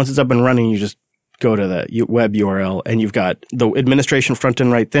so. And once it's up and running, you just go to the web URL, and you've got the administration front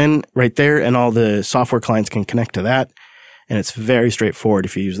end right there, and all the software clients can connect to that. And it's very straightforward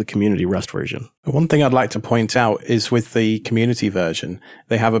if you use the community Rust version. One thing I'd like to point out is with the community version,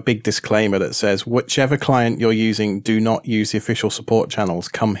 they have a big disclaimer that says, whichever client you're using, do not use the official support channels.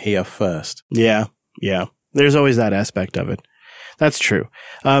 Come here first. Yeah. There's always that aspect of it. That's true.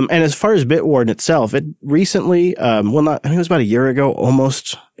 And as far as Bitwarden itself, it recently, I think it was about a year ago,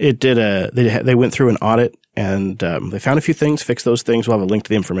 almost, they went through an audit, and they found a few things, fixed those things. We'll have a link to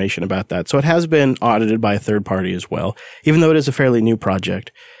the information about that. So it has been audited by a third party as well. Even though it is a fairly new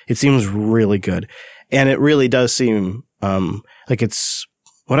project, it seems really good. And it really does seem like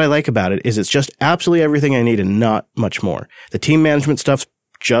what I like about it is it's just absolutely everything I need and not much more. The team management stuff's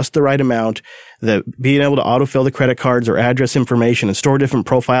just the right amount. The being able to autofill the credit cards or address information and store different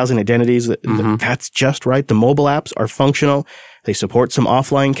profiles and identities, that's just right. The mobile apps are functional. They support some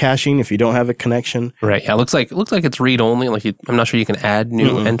offline caching if you don't have a connection. Right. Yeah. It looks like it's read only. I'm not sure you can add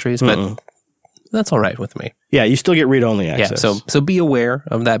new entries, but that's all right with me. Yeah, you still get read-only access. Yeah, so be aware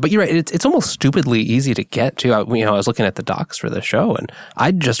of that. But you're right, it's almost stupidly easy to get to. I was looking at the docs for the show, and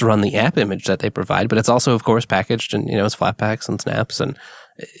I'd just run the app image that they provide, but it's also, of course, packaged, and it's Flatpaks and snaps, and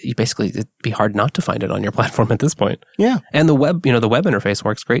it'd be hard not to find it on your platform at this point. Yeah. And the web interface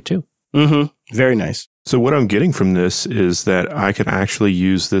works great too. Very nice. So what I'm getting from this is that I can actually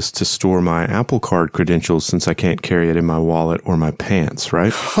use this to store my Apple Card credentials, since I can't carry it in my wallet or my pants,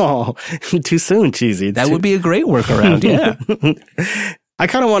 right? Oh, too soon, Cheesy. That would be a great workaround, yeah. I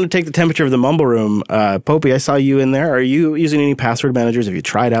kind of want to take the temperature of the Mumble Room. Popey, I saw you in there. Are you using any password managers? Have you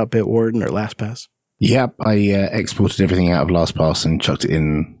tried out Bitwarden or LastPass? Yep, I exported everything out of LastPass and chucked it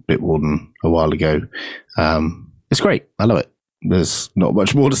in Bitwarden a while ago. It's great. I love it. There's not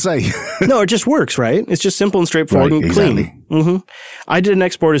much more to say. No, it just works, right? It's just simple and straightforward and clean. Exactly. I did an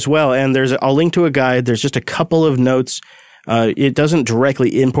export as well, and I'll link to a guide. There's just a couple of notes. It doesn't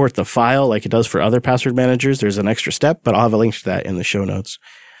directly import the file like it does for other password managers. There's an extra step, but I'll have a link to that in the show notes.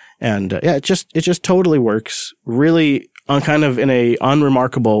 And it just totally works really on kind of in a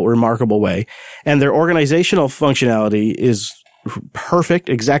remarkable way. And their organizational functionality is perfect,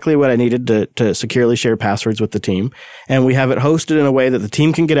 exactly what I needed to securely share passwords with the team. And we have it hosted in a way that the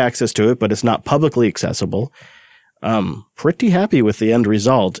team can get access to it, but it's not publicly accessible. Pretty happy with the end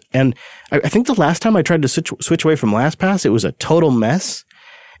result. And I think the last time I tried to switch away from LastPass, it was a total mess.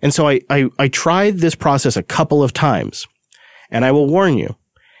 And so I tried this process a couple of times. And I will warn you,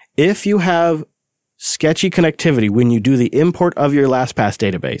 if you have sketchy connectivity when you do the import of your LastPass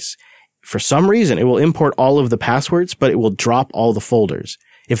database, for some reason, it will import all of the passwords, but it will drop all the folders.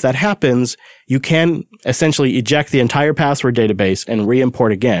 If that happens, you can essentially eject the entire password database and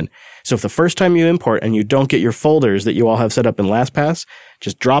re-import again. So if the first time you import and you don't get your folders that you all have set up in LastPass,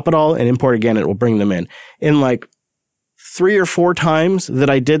 just drop it all and import again. It will bring them in. In like 3 or 4 times that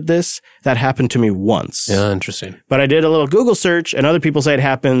I did this, that happened to me once. Yeah, interesting. But I did a little Google search, and other people say it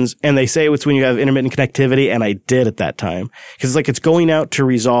happens, and they say it's when you have intermittent connectivity, and I did at that time. Because it's going out to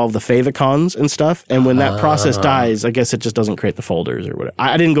resolve the favicons and stuff, and when that process dies, I guess it just doesn't create the folders or whatever.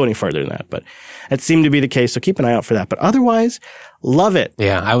 I didn't go any further than that, but it seemed to be the case, so keep an eye out for that. But otherwise, love it.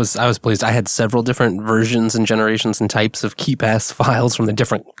 Yeah, I was pleased. I had several different versions and generations and types of KeePass files from the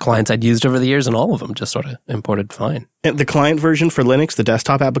different clients I'd used over the years, and all of them just sort of imported fine. And the client version for Linux, the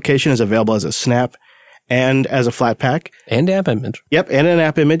desktop application, is available as a snap and as a Flatpak. And app image. Yep, and an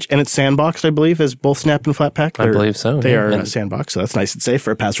app image, and it's sandboxed, I believe, as both Snap and Flatpak. I believe so. They yeah. are And sandboxed, so that's nice and safe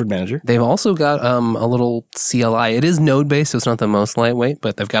for a password manager. they've also got a little CLI. It is node-based, so it's not the most lightweight,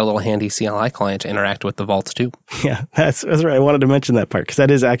 but they've got a little handy CLI client to interact with the vaults too. Yeah, that's right. I wanted to mention that part because that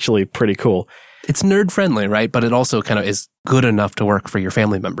is actually pretty cool. It's nerd-friendly, right? But it also kind of is good enough to work for your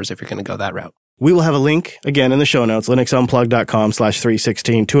family members if you're going to go that route. We will have a link, again, in the show notes,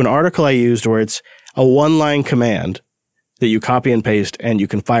 linuxunplug.com/316, to an article I used where it's a one-line command that you copy and paste, and you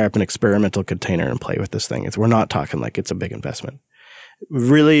can fire up an experimental container and play with this thing. We're not talking like it's a big investment.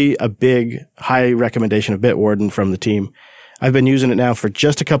 Really a big, high recommendation of Bitwarden from the team. I've been using it now for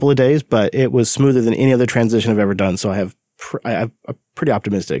just a couple of days, but it was smoother than any other transition I've ever done, so I'm pretty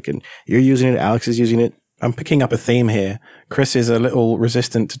optimistic. And you're using it, Alex is using it. I'm picking up a theme here. Chris is a little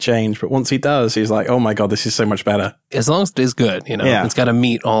resistant to change, but once he does, he's like, oh my God, this is so much better. As long as it is good, Yeah. It's got to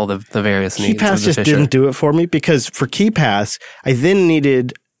meet all the various needs of KeePass the just Fisher. didn't do it for me because for KeePass, I then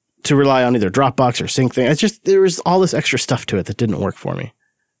needed to rely on either Dropbox or SyncThing. It's just, there was all this extra stuff to it that didn't work for me.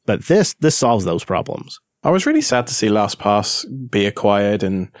 But this solves those problems. I was really sad to see LastPass be acquired,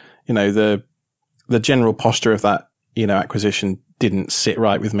 and the general posture of that acquisition didn't sit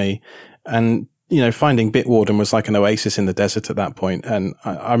right with me. And finding Bitwarden was like an oasis in the desert at that point. And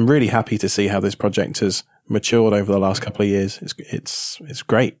I'm really happy to see how this project has matured over the last couple of years. It's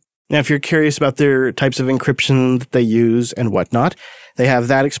great. Now, if you're curious about their types of encryption that they use and whatnot, they have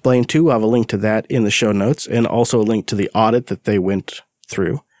that explained too. I'll have a link to that in the show notes, and also a link to the audit that they went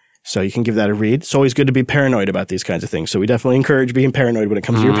through. So you can give that a read. It's always good to be paranoid about these kinds of things. So we definitely encourage being paranoid when it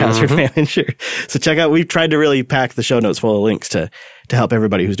comes to your password manager. So check out, we've tried to really pack the show notes full of links to help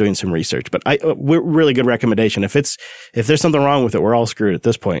everybody who's doing some research. But we're really good recommendation. If there's something wrong with it, we're all screwed at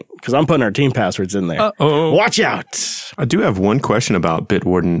this point because I'm putting our team passwords in there. Uh-oh. Watch out. I do have one question about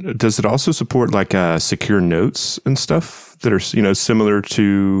Bitwarden. Does it also support like secure notes and stuff that are similar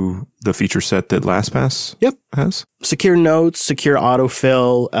to the feature set that LastPass has? Secure notes, secure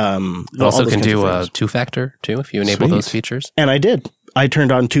autofill. It also can do two-factor too if you enable those features. And I did. I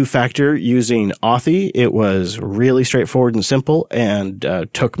turned on two-factor using Authy. It was really straightforward and simple, and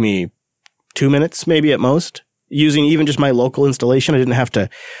took me 2 minutes maybe at most. Using even just my local installation, I didn't have to.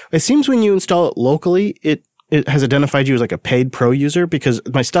 It seems when you install it locally, it has identified you as like a paid pro user because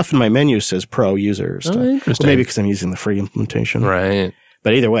my stuff in my menu says pro user. Stuff. Oh, interesting. Or maybe because I'm using the free implementation. Right.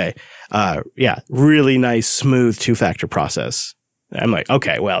 But either way, really nice, smooth two-factor process. I'm like,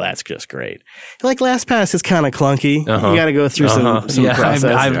 okay, well, that's just great. Like LastPass is kind of clunky. You got to go through some process.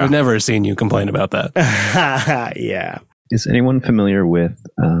 I've never seen you complain about that. Yeah. Is anyone familiar with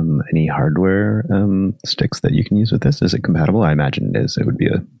any hardware sticks that you can use with this? Is it compatible? I imagine it is. It would be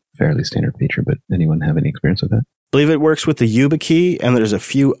a fairly standard feature, but anyone have any experience with that? I believe it works with the YubiKey, and there's a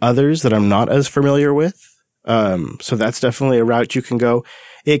few others that I'm not as familiar with. So that's definitely a route you can go.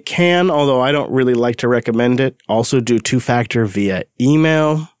 It can, although I don't really like to recommend it, also do two-factor via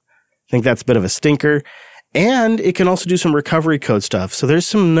email. I think that's a bit of a stinker. And it can also do some recovery code stuff. So there's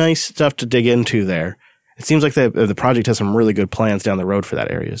some nice stuff to dig into there. It seems like the project has some really good plans down the road for that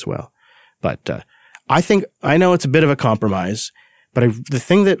area as well. But I know it's a bit of a compromise, but the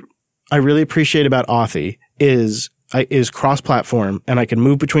thing that I really appreciate about Authy is cross-platform, and I can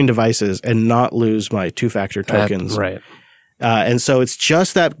move between devices and not lose my two-factor tokens. Right. And so it's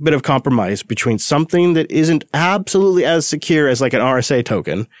just that bit of compromise between something that isn't absolutely as secure as like an RSA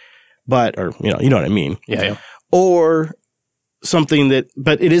token, or you know what I mean? Yeah. Or something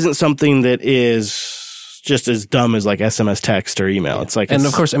but it isn't something that is just as dumb as like SMS text or email. Yeah. It's like, and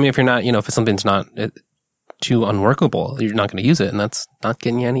of course, I mean, if you're not, if something's not too unworkable, you're not going to use it, and that's not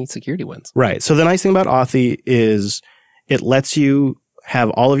getting you any security wins. Right. So the nice thing about Authy is it lets you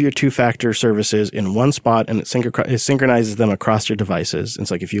have all of your two-factor services in one spot, and it synchronizes them across your devices. And it's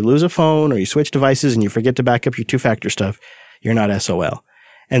like if you lose a phone or you switch devices and you forget to back up your two-factor stuff, you're not SOL.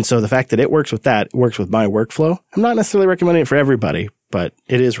 And so the fact that it works with that works with my workflow. I'm not necessarily recommending it for everybody, but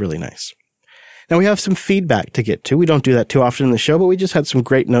it is really nice. Now we have some feedback to get to. We don't do that too often in the show, but we just had some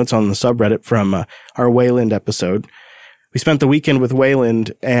great notes on the subreddit from our Wayland episode. We spent the weekend with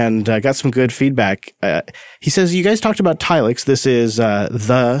Wayland and got some good feedback. He says, you guys talked about Tilix. This is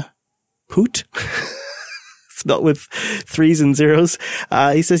the Hoot. Spelled with 3s and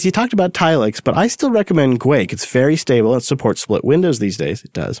 0s. He says, you talked about Tilix, but I still recommend Quake. It's very stable and supports split windows these days.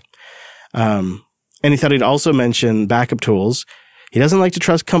 It does. And he thought he'd also mention backup tools. He doesn't like to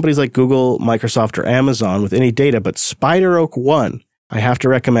trust companies like Google, Microsoft, or Amazon with any data, but SpiderOak 1, I have to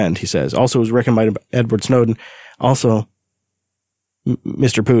recommend, he says. Also was recommended by Edward Snowden. Also,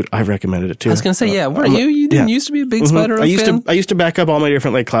 Mr. Poot, I've recommended it too. I was going to say, weren't you? You didn't used to be a big SpiderOak fan? I used to back up all my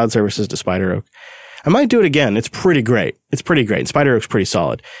different like cloud services to SpiderOak. I might do it again. It's pretty great. SpiderOak's pretty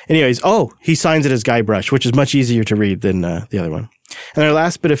solid. Anyways, he signs it as Guybrush, which is much easier to read than the other one. And our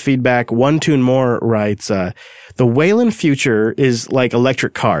last bit of feedback, One Tune More writes, the Wayland future is like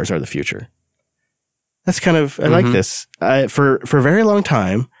electric cars are the future. That's kind of, I like this. For a very long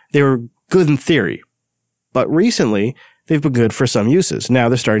time, they were good in theory, but recently they've been good for some uses. Now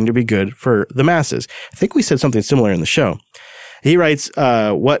they're starting to be good for the masses. I think we said something similar in the show. He writes,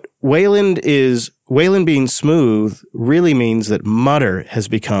 what Wayland being smooth really means that Mutter has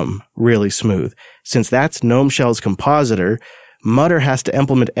become really smooth. Since that's GNOME Shell's compositor, Mutter has to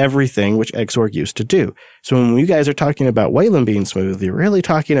implement everything which Xorg used to do. So when you guys are talking about Wayland being smooth, you're really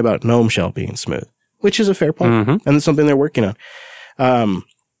talking about GNOME Shell being smooth, which is a fair point. And it's something they're working on.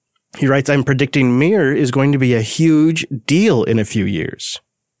 He writes, I'm predicting Mir is going to be a huge deal in a few years.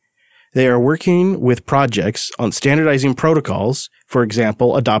 They are working with projects on standardizing protocols, for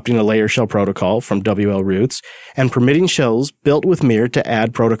example, adopting a layer shell protocol from WL roots and permitting shells built with Mir to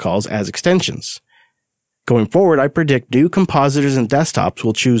add protocols as extensions. Going forward, I predict new compositors and desktops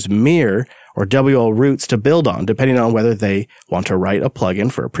will choose Mir or WL roots to build on, depending on whether they want to write a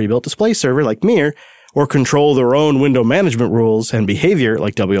plugin for a pre-built display server like Mir or control their own window management rules and behavior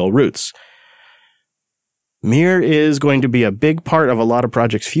like WL roots. Mir is going to be a big part of a lot of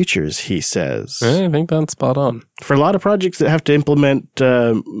projects' futures, he says. I think that's spot on. For a lot of projects that have to implement...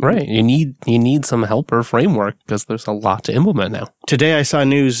 right. You need some helper framework because there's a lot to implement now. Today I saw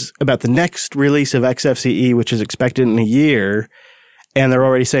news about the next release of XFCE, which is expected in a year, and they're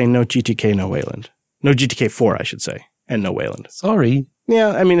already saying no GTK, no Wayland. No GTK4, I should say, and no Wayland. Sorry. Yeah,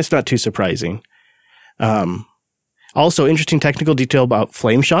 I mean, it's not too surprising. Also, interesting technical detail about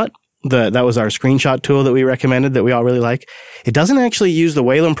Flameshot. That was our screenshot tool that we recommended that we all really like. It doesn't actually use the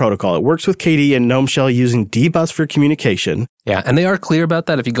Wayland protocol. It works with KDE and GNOME Shell using dbus for communication. Yeah, and they are clear about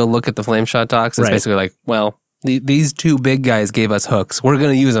that. If you go look at the Flameshot docs, it's basically like, well, these two big guys gave us hooks. We're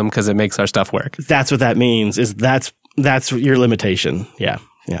going to use them because it makes our stuff work. That's what that means, is that's your limitation. Yeah.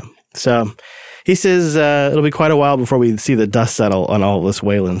 So he says it'll be quite a while before we see the dust settle on all this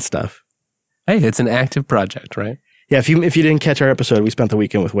Wayland stuff. Hey, it's an active project, right? Yeah, if you didn't catch our episode, we spent the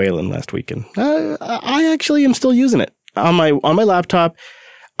weekend with Wayland last weekend. I actually am still using it on my laptop.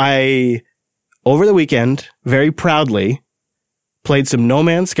 I over the weekend very proudly played some No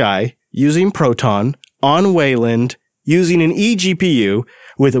Man's Sky using Proton on Wayland using an eGPU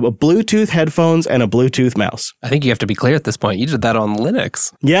with a Bluetooth headphones and a Bluetooth mouse. I think you have to be clear at this point. You did that on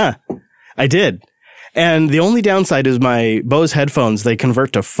Linux. Yeah, I did. And the only downside is my Bose headphones, they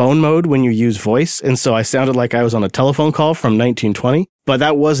convert to phone mode when you use voice. And so I sounded like I was on a telephone call from 1920, but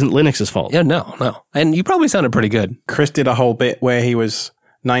that wasn't Linux's fault. Yeah, no. And you probably sounded pretty good. Chris did a whole bit where he was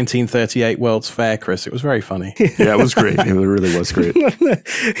 1938 World's Fair, Chris. It was very funny. Yeah, it was great. It really was great.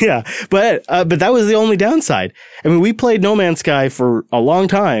 Yeah, but that was the only downside. I mean, we played No Man's Sky for a long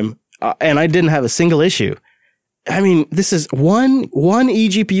time, and I didn't have a single issue. I mean, this is one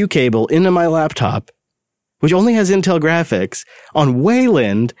eGPU cable into my laptop, which only has Intel graphics, on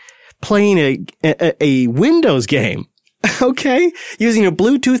Wayland, playing a Windows game, okay? Using a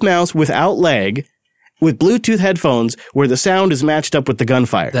Bluetooth mouse without lag, with Bluetooth headphones where the sound is matched up with the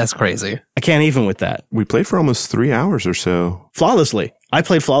gunfire. That's crazy. I can't even with that. We played for almost 3 hours or so. Flawlessly. I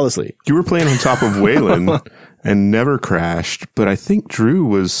played flawlessly. You were playing on top of Wayland and never crashed, but I think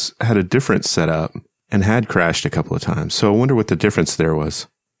Drew had a different setup and had crashed a couple of times. So I wonder what the difference there was.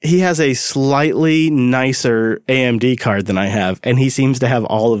 He has a slightly nicer AMD card than I have, and he seems to have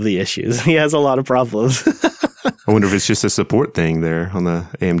all of the issues. He has a lot of problems. I wonder if it's just a support thing there on the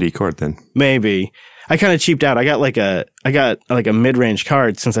AMD card then. Maybe. I kind of cheaped out. I got like a mid-range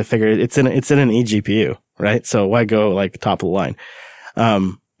card since I figured it's in an eGPU, right? So why go like top of the line?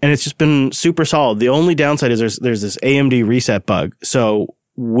 And it's just been super solid. The only downside is there's this AMD reset bug. So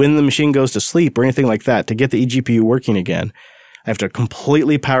when the machine goes to sleep or anything like that, to get the eGPU working again, I have to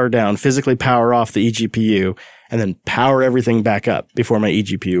completely power down, physically power off the eGPU, and then power everything back up before my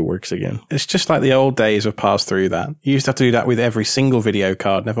eGPU works again. It's just like the old days have passed through that. You used to have to do that with every single video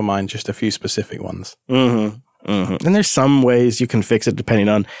card, never mind just a few specific ones. Mm-hmm. Mm-hmm. And there's some ways you can fix it depending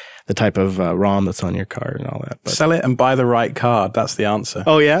on the type of ROM that's on your card and all that. But. Sell it and buy the right card. That's the answer.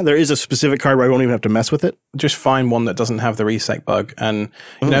 Oh, yeah? There is a specific card where I won't even have to mess with it? Just find one that doesn't have the reset bug. And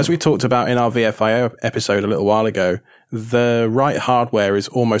you know, as we talked about in our VFIO episode a little while ago, the right hardware is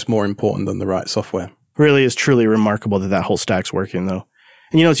almost more important than the right software. Really is truly remarkable that whole stack's working, though.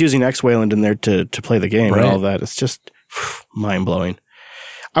 And, you know, it's using X-Wayland in there to play the game and all that. It's just mind-blowing.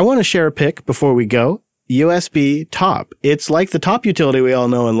 I want to share a pick before we go. USB Top. It's like the Top utility we all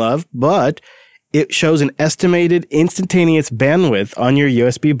know and love, but it shows an estimated instantaneous bandwidth on your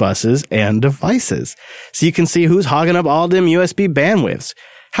USB buses and devices. So you can see who's hogging up all them USB bandwidths.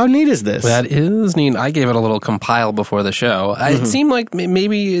 How neat is this? That is neat. I gave it a little compile before the show. It seemed like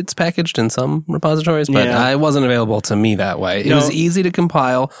maybe it's packaged in some repositories, but it wasn't available to me that way. It was easy to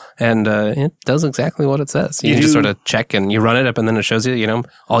compile, and it does exactly what it says. You just sort of check, and you run it up, and then it shows you, you know,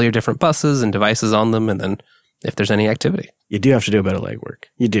 all your different buses and devices on them, and then if there's any activity. You do have to do a bit of legwork.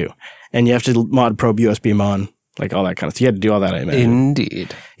 You do. And you have to mod probe USB mon, like all that kind of stuff. You had to do all that, I imagine.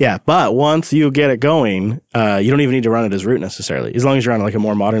 Indeed. Yeah, but once you get it going, you don't even need to run it as root necessarily. As long as you're on like a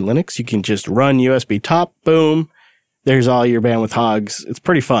more modern Linux, you can just run USB top, boom, there's all your bandwidth hogs. It's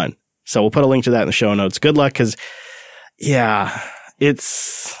pretty fun. So we'll put a link to that in the show notes. Good luck, because,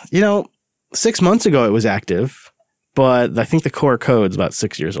 it's, 6 months ago it was active, but I think the core code's about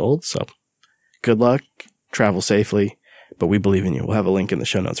 6 years old. So good luck, travel safely, but we believe in you. We'll have a link in the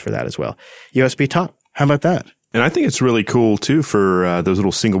show notes for that as well. USB top, how about that? And I think it's really cool, too, for those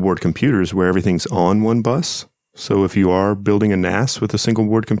little single-board computers where everything's on one bus. So if you are building a NAS with a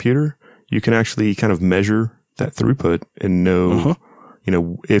single-board computer, you can actually kind of measure that throughput and know,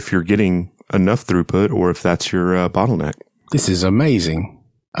 if you're getting enough throughput or if that's your bottleneck. This is amazing.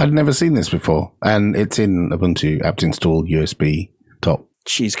 I'd never seen this before. And it's in Ubuntu apt install USB top.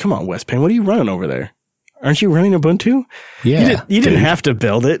 Jeez, come on, Westpan. What are you running over there? Aren't you running Ubuntu? Yeah. You didn't have to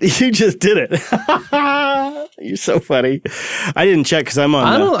build it. You just did it. You're so funny. I didn't check because I'm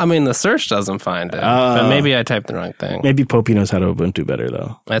on. The search doesn't find it. But maybe I typed the wrong thing. Maybe Popey knows how to Ubuntu better,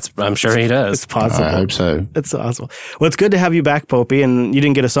 though. I'm sure he does. It's possible. I hope so. It's awesome. Well, it's good to have you back, Popey. And you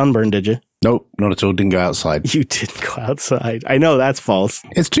didn't get a sunburn, did you? Nope, not at all. Didn't go outside. You didn't go outside. I know that's false.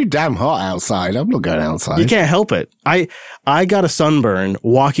 It's too damn hot outside. I'm not going outside. You can't help it. I got a sunburn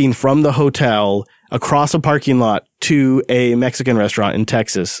walking from the hotel across a parking lot to a Mexican restaurant in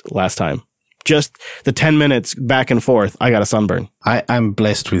Texas last time. Just the 10 minutes back and forth, I got a sunburn. I'm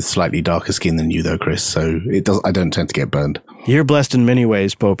blessed with slightly darker skin than you, though, Chris. So I don't tend to get burned. You're blessed in many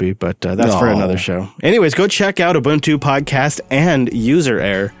ways, Popey, but that's for another show. Anyways, go check out Ubuntu Podcast and User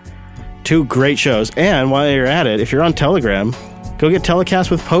Air. 2 great shows. And while you're at it, if you're on Telegram, go get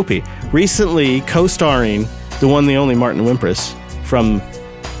Telecast with Popey. Recently co-starring the one, the only Martin Wimpress from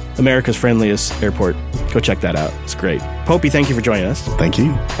America's Friendliest Airport. Go check that out. It's great. Popey, thank you for joining us. Thank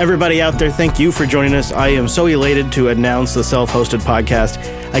you. Everybody out there, thank you for joining us. I am so elated to announce the self-hosted podcast.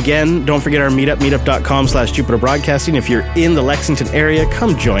 Again, don't forget our meetup, meetup.com/Jupiter Broadcasting. If you're in the Lexington area,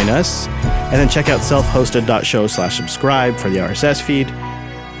 come join us. And then check out selfhosted.show/subscribe for the RSS feed.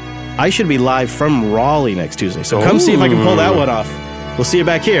 I should be live from Raleigh next Tuesday, so come see if I can pull that one off. We'll see you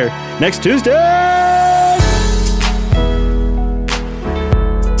back here next Tuesday!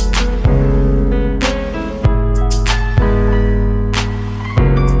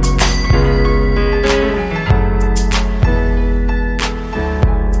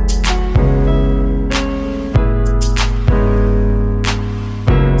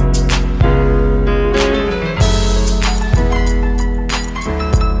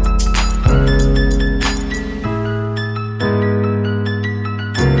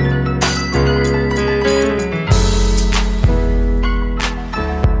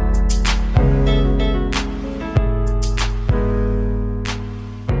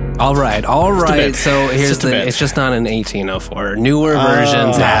 All right. So here's it's just not an 1804. Newer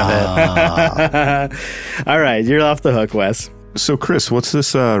versions have it. All right. You're off the hook, Wes. So, Chris, what's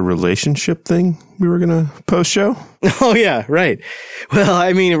this relationship thing we were going to post-show? Oh, yeah, right. Well,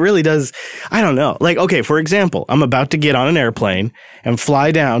 I mean, it really does. I don't know. Like, okay, for example, I'm about to get on an airplane and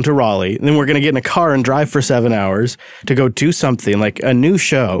fly down to Raleigh. And then we're going to get in a car and drive for 7 hours to go do something. Like, a new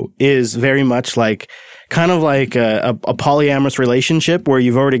show is very much like kind of like a polyamorous relationship where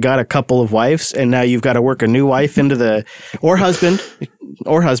you've already got a couple of wives and now you've got to work a new wife into or husband,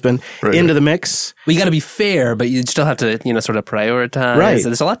 or husband into the mix. Well, you got to be fair, but you still have to, sort of prioritize. Right.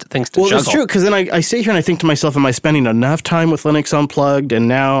 There's a lot of things to Well, juggle. it's true, because then I sit here and I think to myself, am I spending enough time with Linux Unplugged? And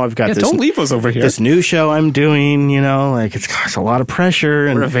now I've got this, don't leave us over here. this new show I'm doing, it's a lot of pressure.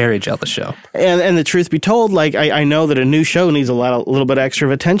 And We're a very jealous show. And the truth be told, like I know that a new show needs a little bit extra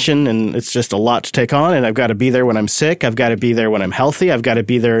of attention, and it's just a lot to take on. And I've got to be there when I'm sick. I've got to be there when I'm healthy. I've got to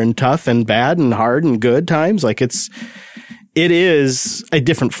be there in tough and bad and hard and good times. Like it is a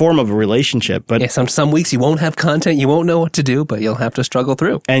different form of a relationship. But Yeah, some weeks you won't have content, you won't know what to do, but you'll have to struggle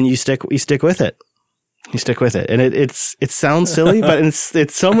through. and you stick with it. You stick with it, and it sounds silly, but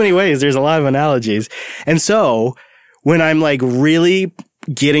it's so many ways. There's a lot of analogies, and so when I'm like really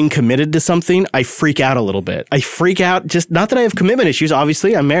getting committed to something, I freak out a little bit. I freak out, just not that I have commitment issues.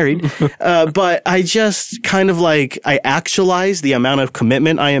 Obviously, I'm married, but I just kind of like I actualize the amount of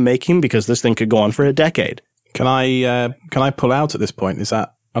commitment I am making because this thing could go on for a decade. Can I pull out at this point? Is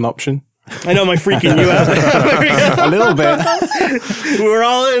that an option? I know, am I freaking you out? A little bit. We're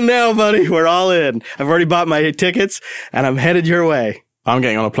all in now, buddy. We're all in. I've already bought my tickets, and I'm headed your way. I'm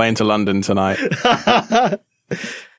getting on a plane to London tonight.